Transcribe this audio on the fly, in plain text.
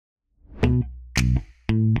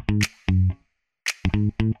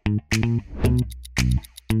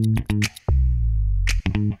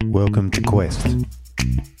welcome to Quest.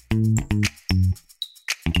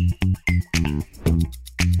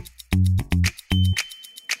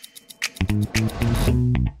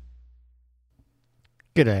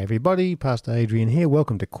 G'day everybody, Pastor Adrian here.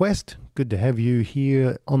 Welcome to Quest. Good to have you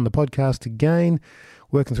here on the podcast again,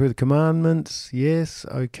 working through the commandments. Yes,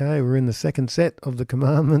 okay, we're in the second set of the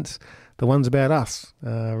commandments, the ones about us,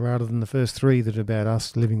 rather than the first three that are about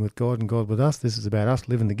us living with God and God with us. This is about us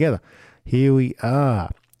living together. Here we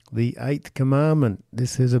are. The 8th commandment.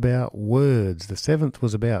 This is about words. The 7th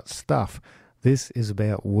was about stuff. This is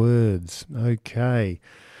about words. Okay,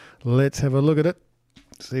 let's have a look at it.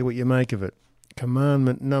 See what you make of it.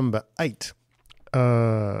 Commandment number 8.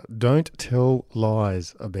 Don't tell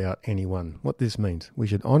lies about anyone. What this means, we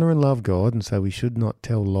should honour and love God, and so we should not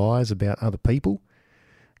tell lies about other people,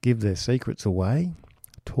 give their secrets away,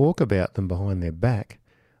 talk about them behind their back,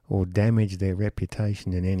 or damage their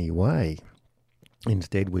reputation in any way.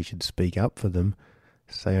 Instead, we should speak up for them,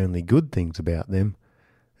 say only good things about them,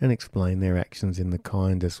 and explain their actions in the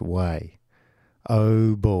kindest way.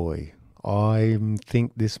 Oh boy, I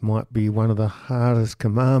think this might be one of the hardest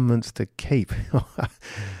commandments to keep.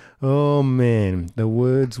 Oh man, the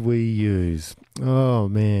words we use. Oh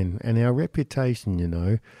man, and our reputation, you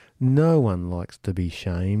know. No one likes to be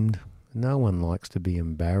shamed. No one likes to be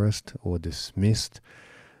embarrassed or dismissed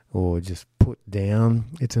or just put down.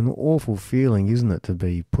 It's an awful feeling, isn't it, to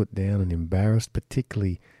be put down and embarrassed,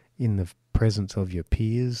 particularly in the presence of your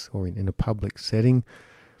peers or in a public setting.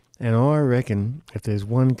 And I reckon if there's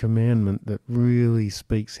one commandment that really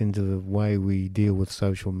speaks into the way we deal with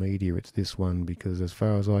social media, it's this one, because as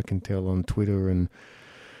far as I can tell on Twitter and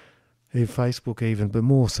Facebook even, but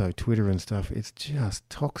more so Twitter and stuff, it's just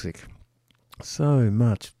toxic. So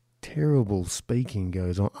much terrible speaking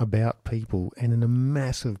goes on about people and in a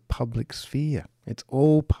massive public sphere. It's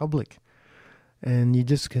all public. And you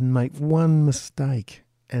just can make one mistake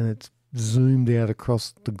and it's zoomed out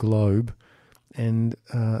across the globe, and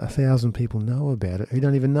 1,000 people know about it who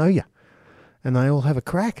don't even know you. And they all have a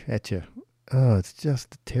crack at you. Oh, it's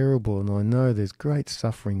just terrible. And I know there's great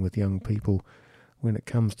suffering with young people when it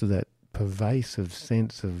comes to that pervasive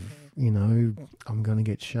sense of, you know, I'm going to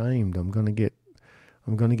get shamed. I'm going to get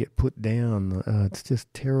put down. It's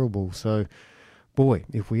just terrible. So, boy,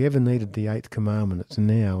 if we ever needed the 8th commandment, it's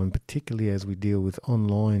now, and particularly as we deal with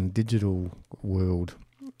online digital world.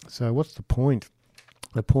 So what's the point?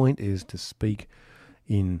 The point is to speak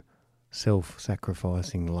in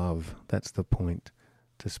self-sacrificing love. That's the point.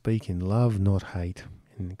 To speak in love, not hate,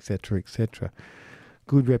 and etc., etc.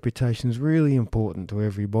 Good reputation is really important to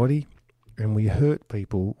everybody, and we hurt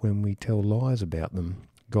people when we tell lies about them.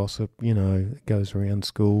 Gossip, you know, goes around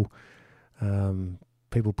school.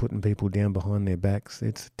 People putting people down behind their backs.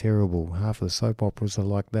 It's terrible. Half of the soap operas are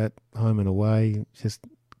like that. Home and Away, just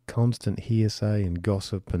constant hearsay and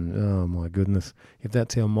gossip, and oh my goodness, if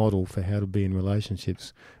that's our model for how to be in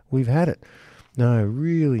relationships, we've had it. No,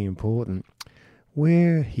 really important.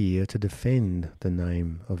 We're here to defend the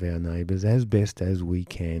name of our neighbours as best as we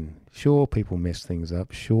can. Sure, people mess things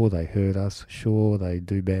up. Sure, they hurt us. Sure, they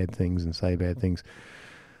do bad things and say bad things.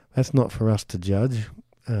 That's not for us to judge,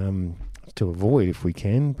 to avoid if we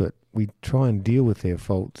can, but we try and deal with their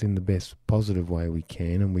faults in the best positive way we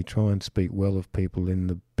can, and we try and speak well of people in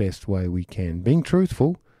the best way we can. Being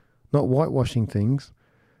truthful, not whitewashing things,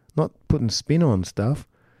 not putting spin on stuff,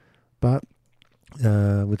 but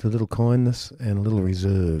with a little kindness and a little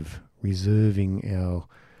reserving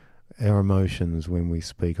our emotions when we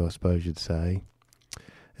speak, I suppose you'd say,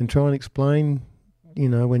 and try and explain, you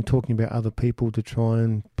know, when talking about other people, to try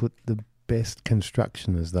and put the best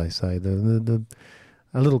construction, as they say,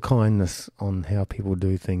 a little kindness on how people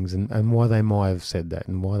do things and why they might have said that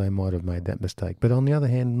and why they might have made that mistake. But on the other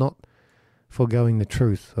hand, not foregoing the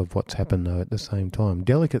truth of what's happened, though, at the same time.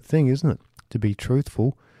 Delicate thing, isn't it? To be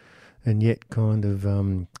truthful and yet kind of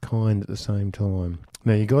kind at the same time.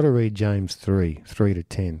 Now, you got to read James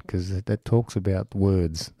 3:3-10, because that talks about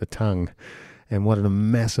words, the tongue, and what a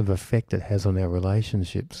massive effect it has on our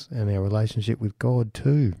relationships and our relationship with God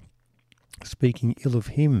too. Speaking ill of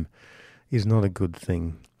him is not a good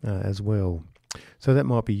thing as well. So that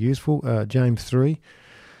might be useful. James 3.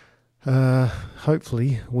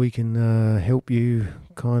 Hopefully we can help you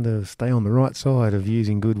kind of stay on the right side of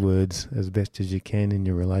using good words as best as you can in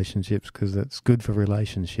your relationships, because that's good for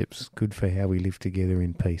relationships, good for how we live together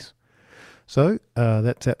in peace. So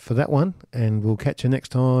that's it for that one, and we'll catch you next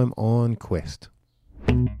time on Quest.